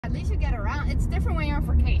at least you get around. It's different when you're on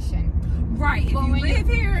vacation. Right, if you live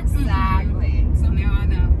here. Exactly. So now I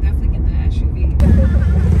know. Definitely get the SUV.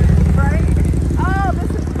 Right? Oh,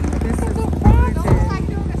 this is gorgeous. It's like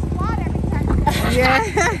doing a squat every time you get out. Yeah.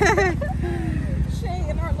 Shay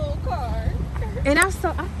in our little car. And I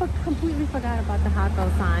completely forgot about the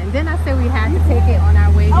Jaco sign. Then I said we had to take it on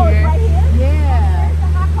our way here. Oh, it's right here?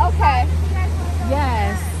 Yeah. Okay.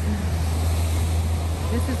 Yes.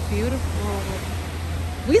 This is beautiful.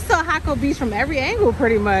 We saw Jaco Beach from every angle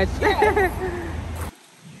pretty much. Yes.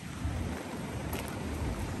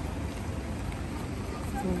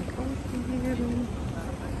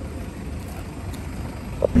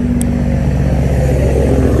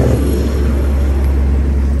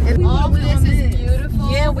 All this is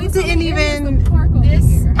beautiful. Yeah, we didn't even...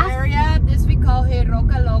 This area, this we call here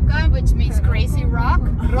Roca Loca, which means crazy rock.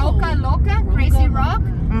 Roca Loca, crazy rock.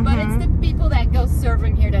 But it's the people that go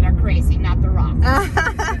surfing here that are crazy, not the rock. You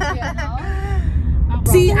know?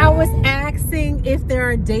 See, I was asking if there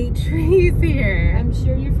are date trees here. I'm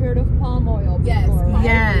sure you've heard of palm oil before. Yes, right?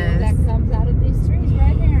 Yes. That comes out of these trees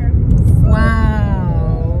right here.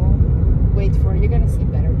 Wow. Wait for it. You're going to see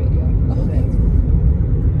better video in a little bit.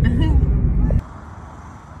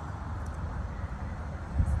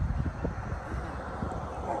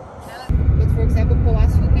 But for example,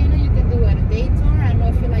 Powasquena, you can do a day tour. I don't know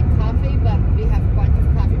if you like coffee, but we have a bunch of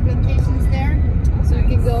coffee plantations there. So you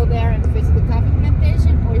can go there and visit the coffee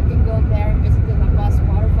plantation, or you can go there and visit the La Paz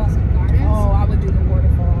waterfalls and gardens. Oh, I would do the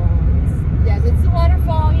waterfalls. Yes, it's a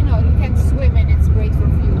waterfall. You know, you can swim in. It's great for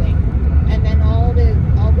viewing. And then all the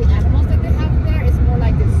animals that they have there is more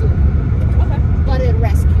like a zoo. Okay. But a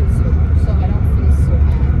rescue zoo, so I don't feel so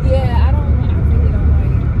bad. Yeah, I really don't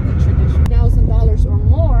like the traditional. $1,000 or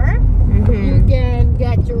more, you can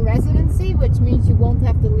get your residency, which means you won't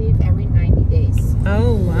have to leave every 90 days.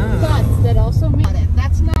 Oh, wow. But that also means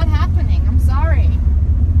that's not happening. I'm sorry.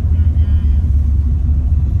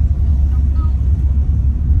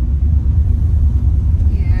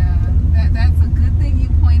 Yeah, that's a good thing you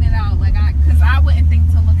pointed out. Like, because I wouldn't think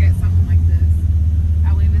to look at something like this.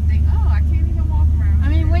 I would even think, oh, I can't even walk around. I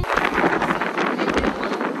mean, when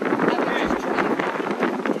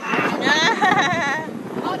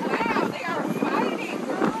Oh, wow, they are fighting,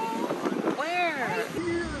 girl. Where?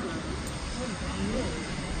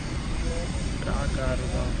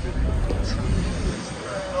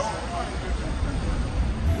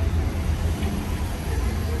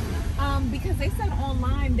 Because they said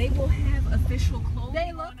online they will have official clothing.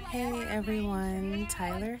 they look like Hey everyone,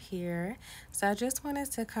 Tyler here. So I just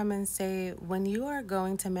wanted to come and say, when you are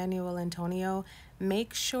going to Manuel Antonio,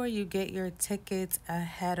 make sure you get your tickets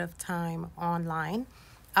ahead of time online.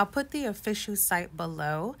 I'll put the official site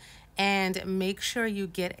below, and make sure you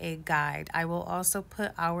get a guide. I will also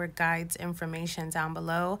put our guide's information down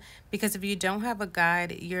below, because if you don't have a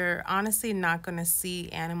guide, you're honestly not going to see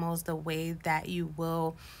animals the way that you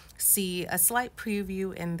will see a slight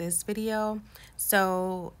preview in this video.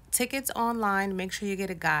 So tickets online, make sure you get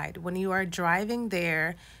a guide. When you are driving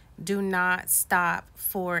there, do not stop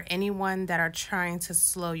for anyone that are trying to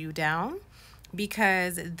slow you down,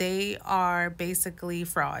 because they are basically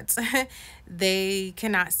frauds. They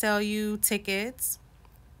cannot sell you tickets,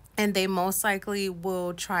 and they most likely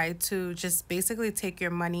will try to just basically take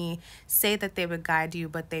your money, say that they would guide you,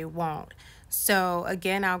 but they won't. So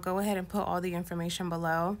again, I'll go ahead and put all the information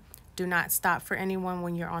below. Do not stop for anyone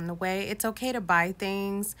when you're on the way. It's okay to buy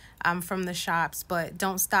things from the shops, but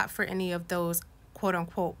don't stop for any of those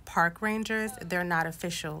quote-unquote park rangers. They're not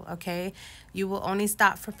official, okay? You will only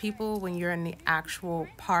stop for people when you're in the actual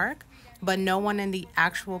park, but no one in the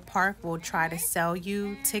actual park will try to sell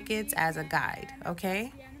you tickets as a guide,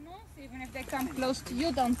 okay? even if they come close to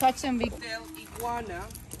you, don't touch them. Iguana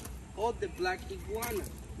or the black iguana,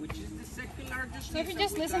 which is the second largest. So if you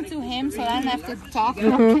just listen to him, so I don't have to talk.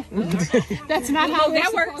 That's not how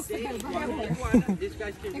that works. These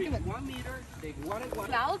guys can reach 1 meter. They want it.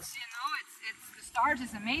 Clouds, you know, it's the stars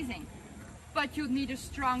is amazing, but you'd need a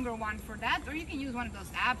stronger one for that, or you can use one of those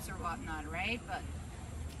apps or whatnot, right? But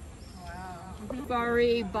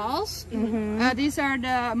furry balls. These are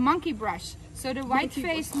the monkey brush. So the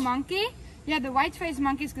white-faced monkey, the white-faced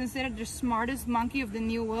monkey is considered the smartest monkey of the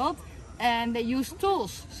New World, and they use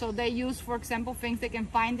tools. So they use, for example, things they can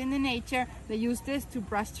find in the nature. They use this to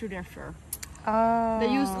brush through their fur. They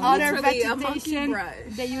use other vegetation.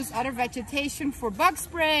 They use other vegetation for bug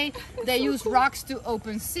spray. They use rocks to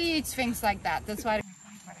open seeds, things like that. That's why.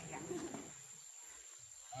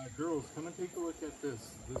 Girls, come and take a look at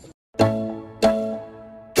this. This is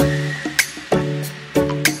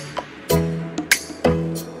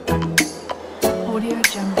Audio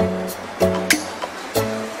Jungle.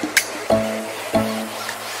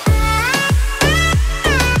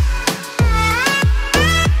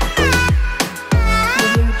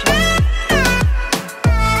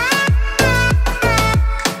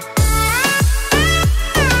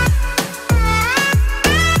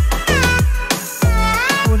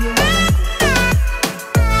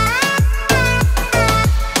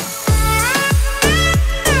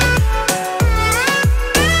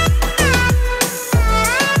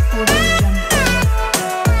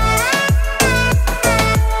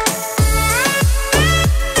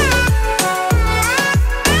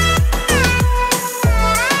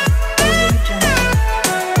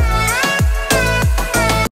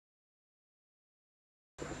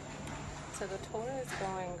 So the tour is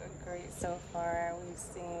going great so far. We've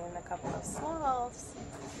seen a couple of sloths.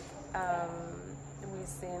 We've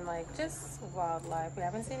seen like just wildlife. We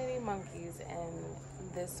haven't seen any monkeys in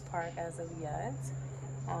this park as of yet.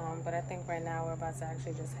 But I think right now we're about to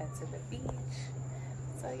actually just head to the beach.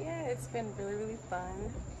 So yeah, it's been really, really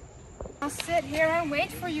fun. I'll sit here and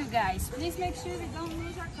wait for you guys. Please make sure we don't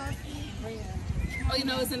lose our car keys. Oh, you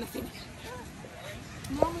know it's in the thing.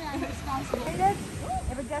 Normally I'm responsible.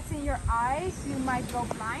 If it gets in your eyes, you might go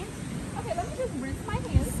blind. Okay, let me just rinse my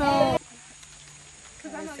hands. So,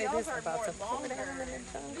 because I know y'all are more longer.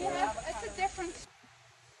 Yeah, it's a different.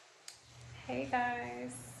 hey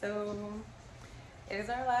guys, so it is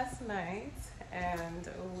our last night and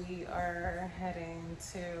we are heading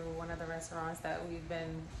to one of the restaurants that we've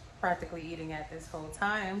been practically eating at this whole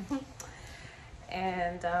time.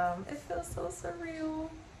 And it feels so surreal.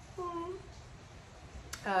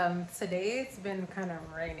 Today it's been kind of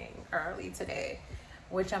raining early today,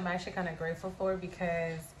 which I'm actually kind of grateful for,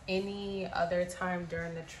 because any other time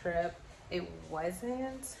during the trip it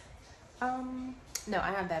wasn't. No,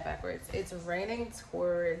 I have that backwards. It's raining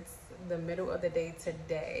towards the middle of the day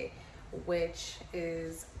today, which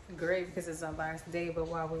is great because it's our last day. But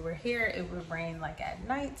while we were here, it would rain like at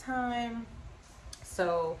nighttime.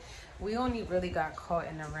 So we only really got caught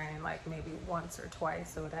in the rain like maybe once or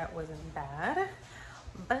twice, so that wasn't bad.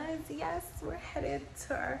 But yes, we're headed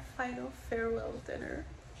to our final farewell dinner.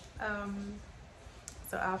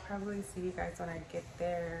 So I'll probably see you guys when I get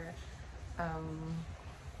there.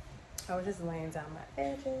 I was just laying down my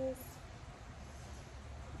edges.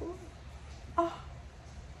 Ooh. Oh.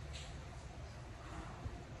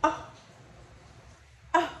 Oh.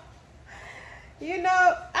 Oh. You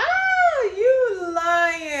know, you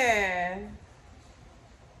lying.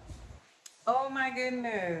 Oh my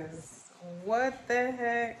goodness. What the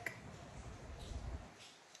heck?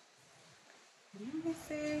 Let me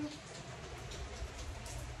see.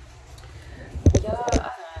 Yeah.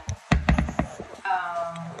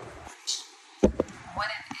 What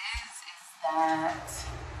it is that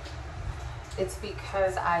it's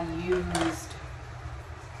because I used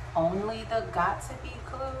only the got to be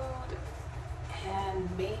glued, and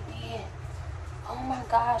maybe, oh my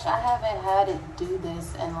gosh, I haven't had it do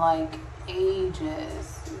this in like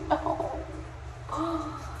ages. No.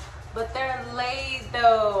 But they're laid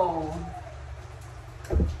though.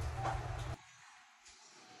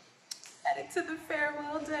 Headed to the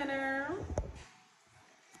farewell dinner.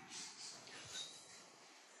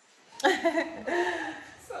 So let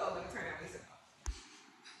me turn that music off.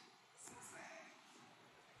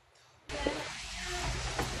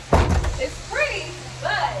 It's pretty,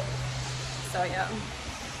 but So yeah.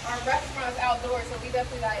 our restaurant's outdoors, so we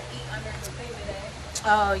definitely gotta eat under the thing today.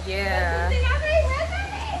 Oh yeah. Good thing I made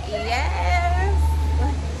resume. Yes.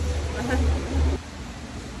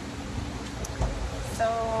 So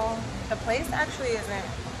the place actually isn't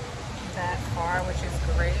that far, which is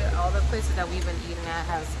great. All the places that we've been eating at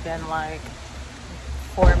has been like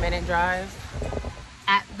 4-minute drive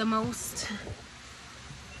at the most.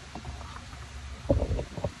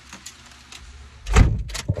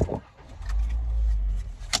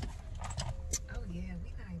 Oh yeah,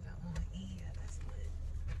 we not even on E at this point.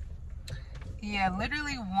 Yeah,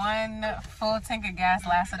 literally one full tank of gas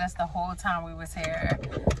lasted us the whole time we was here,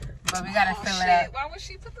 but we gotta fill it up. Why would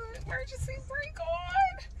she put the emergency brake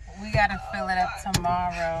on? We gotta fill it up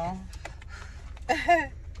tomorrow.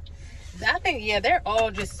 I think, yeah, they're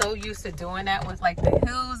all just so used to doing that with like the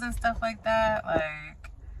hills and stuff like that. Like,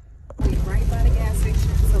 We right by the gas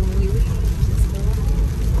station, so when we leave, just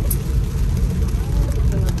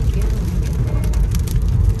fill it up again.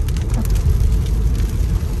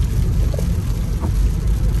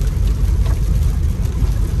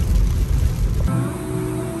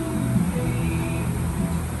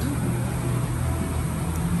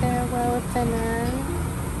 farewell dinner.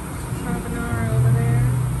 Carbonara over there.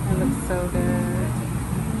 It looks so good.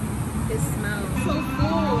 It smells so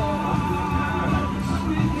cool.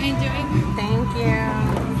 Enjoy. Thank you.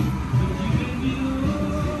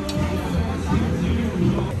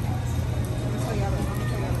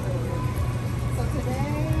 So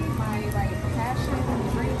today, my like passion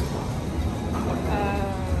drink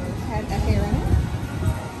had a hair in it.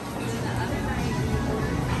 And then the other night,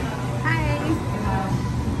 Hi.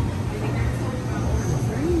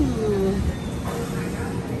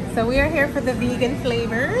 So we are here for the vegan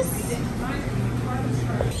flavors.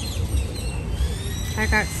 I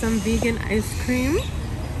got some vegan ice cream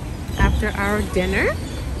after our dinner.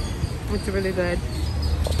 It's really good.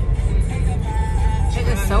 It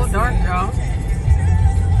is so dark, y'all.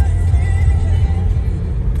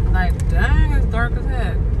 Like, dang, it's dark as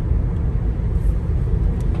heck.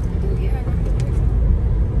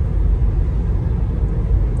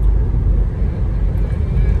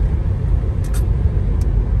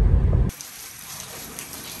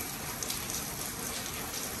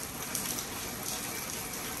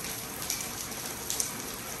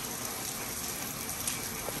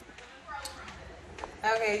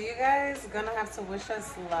 Okay, you guys gonna have to wish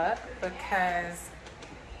us luck because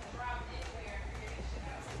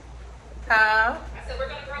I said we're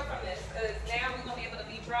gonna grow from this because now we're gonna be able to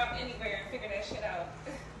be dropped anywhere and figure that shit out.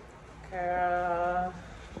 girl.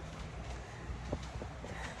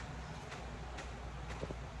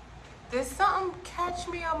 Did something catch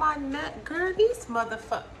me on my neck, girl? These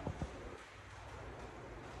motherfuckers.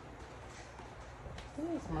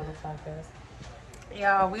 These motherfuckers.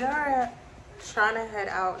 Y'all, we are trying to head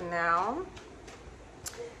out now.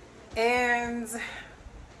 And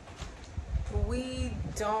we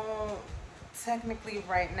don't technically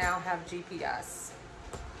right now have GPS.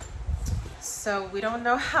 So we don't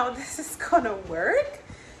know how this is gonna work.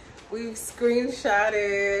 We've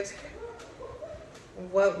screenshotted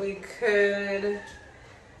what we could.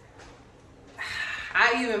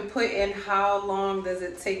 I even put in how long does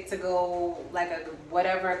it take to go, like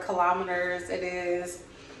whatever kilometers it is,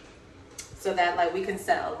 so that like we can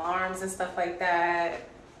set alarms and stuff like that.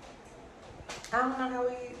 I don't know how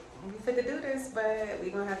we fit to do this, but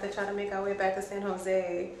we're gonna have to try to make our way back to San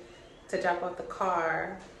Jose to drop off the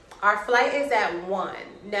car. Our flight is at 1.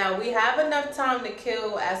 Now we have enough time to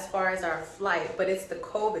kill as far as our flight, but it's the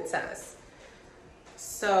COVID test.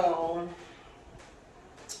 So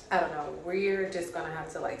I don't know, we're just gonna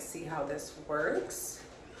have to like see how this works.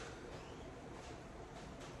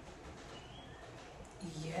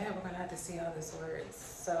 Yeah, we're gonna have to see how this works.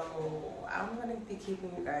 So I'm gonna be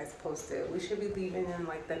keeping you guys posted. We should be leaving in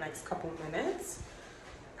like the next couple minutes.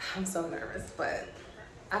 I'm so nervous, but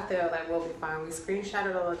I feel like we'll be fine. We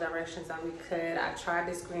screenshotted all the directions that we could. I tried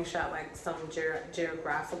to screenshot like some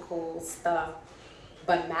geographical stuff,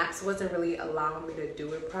 but maps wasn't really allowing me to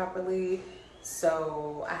do it properly.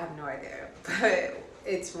 So I have no idea, but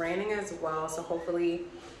it's raining as well. So hopefully,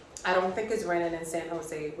 I don't think it's raining in San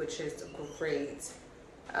Jose, which is great.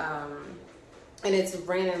 And it's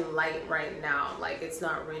raining light right now. Like it's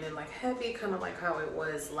not raining like heavy, kind of like how it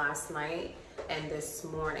was last night and this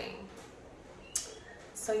morning.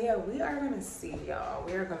 So yeah, we are gonna see, y'all.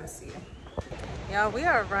 We are gonna see. Y'all, we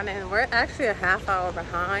are running. We're actually a half hour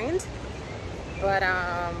behind, but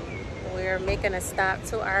we're making a stop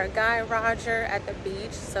to our guy Roger at the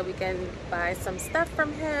beach so we can buy some stuff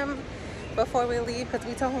from him before we leave, because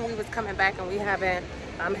we told him we was coming back and we haven't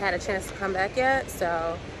had a chance to come back yet.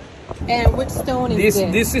 So, and which stone is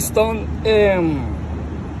this? This stone,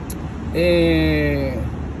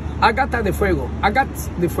 Agata de Fuego. Agat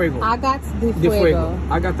de Fuego. Agat de Fuego.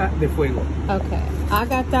 Agata de Fuego. Okay.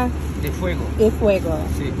 Agata de Fuego. De Fuego.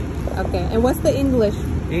 Sí. Okay. And what's the English?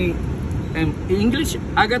 In English,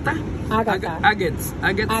 Agata. Agata. Agates.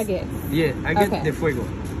 Agates. Yeah, Agat Okay. de Fuego.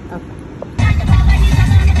 Okay.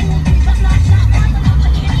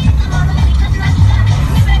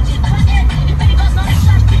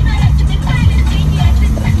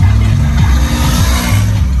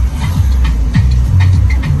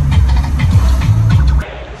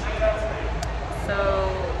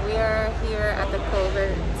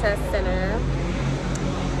 Test center,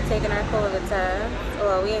 taking our COVID test.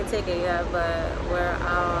 Well, we ain't taking it yet, but we're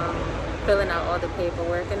filling out all the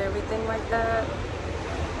paperwork and everything like that.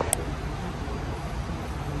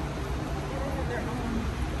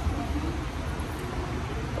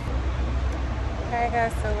 Alright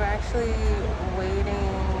guys, so we're actually waiting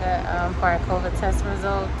for our COVID test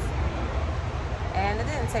results, and it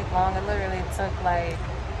didn't take long. It literally took like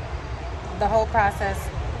the whole process,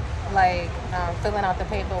 like filling out the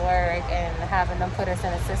paperwork and having them put us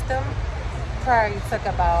in a system, probably took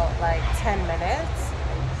about like 10 minutes.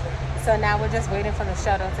 So now we're just waiting for the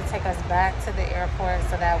shuttle to take us back to the airport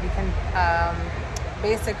so that we can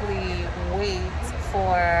basically wait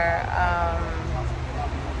for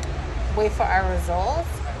our results,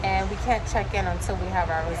 and we can't check in until we have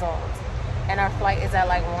our results. And our flight is at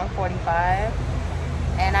like 1:45.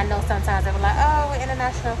 And I know sometimes they're like, oh,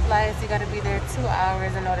 international flights, you got to be there 2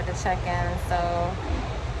 hours in order to check in. So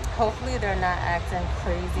hopefully they're not acting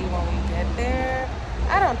crazy when we get there.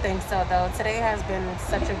 I don't think so, though. Today has been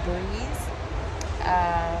such a breeze.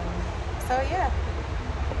 So, yeah.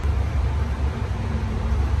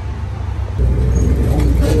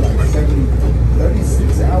 Like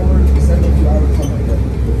 36 hours, 72 hours, something like that,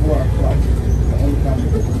 before our flight. The only time we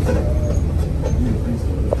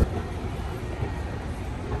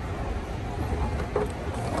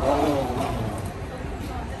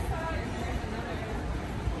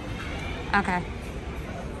Okay.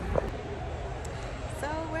 So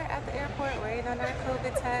we're at the airport waiting on our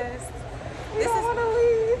COVID test. This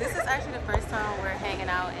is actually the first time we're hanging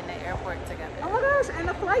out in the airport together. Oh my gosh, and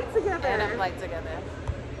a flight together. And a flight together.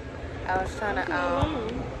 I was trying to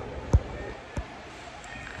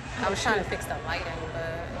I was trying to fix the lighting,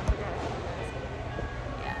 but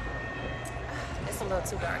yeah, it's a little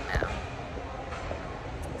too dark now.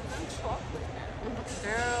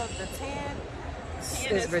 Girl, the tan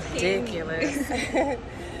is ridiculous.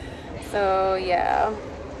 So yeah.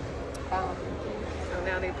 So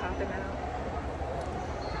now they popping out.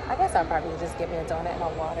 I guess I'll probably just get me a donut and a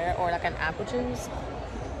water or like an apple juice.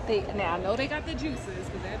 Now I know they got the juices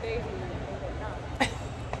because that day.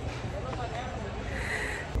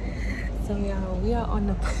 So y'all, we are on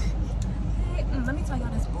the. Let me tell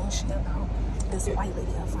y'all this bullshit about this white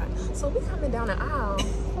lady up front. So we coming down the aisle.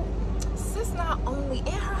 Sis not only, and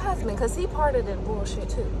her husband, because he part of the bullshit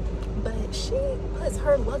too. But she puts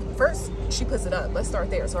her luggage, first she puts it up. Let's start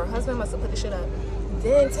there. So her husband must have put the shit up,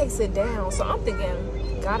 then takes it down. So I'm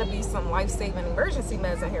thinking, gotta be some life-saving emergency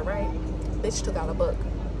meds in here, right? Bitch took out a book.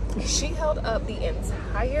 She held up the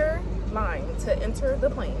entire line to enter the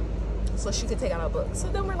plane so she could take out a book. So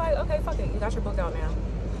then we're like, okay, fuck it, you got your book out now.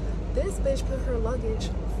 This bitch put her luggage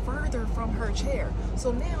further from her chair.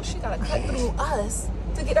 So now she gotta cut through us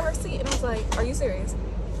to get to her seat. And I was like, are you serious?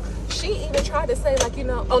 She even tried to say, like, you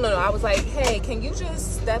know, oh no, I was like, hey, can you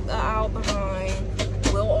just step out behind?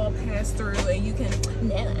 We'll all pass through and you can,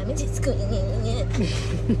 no, I'm just going.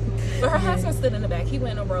 But her husband stood in the back. He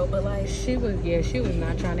went in a row, but like. She was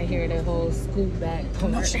not trying to hear the whole scoot back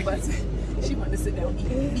part. No, she wasn't. She wanted to sit down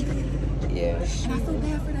and eat. Yeah. And I feel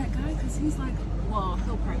bad for that guy because he's like, well,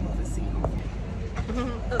 he'll probably move his seat.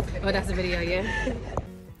 Oh, that's a video, yeah.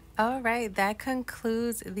 All right, that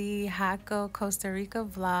concludes the Jaco Costa Rica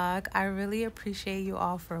vlog. I really appreciate you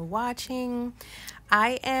all for watching.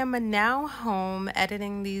 I am now home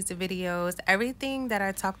editing these videos. Everything that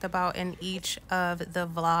I talked about in each of the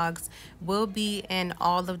vlogs will be in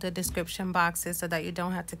all of the description boxes so that you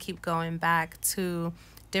don't have to keep going back to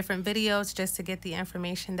different videos just to get the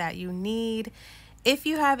information that you need. If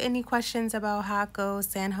you have any questions about Jaco,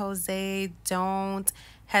 San Jose, don't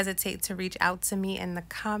hesitate to reach out to me in the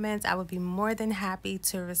comments. I would be more than happy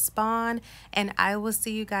to respond, and I will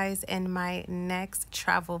see you guys in my next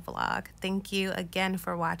travel vlog. Thank you again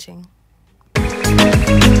for watching.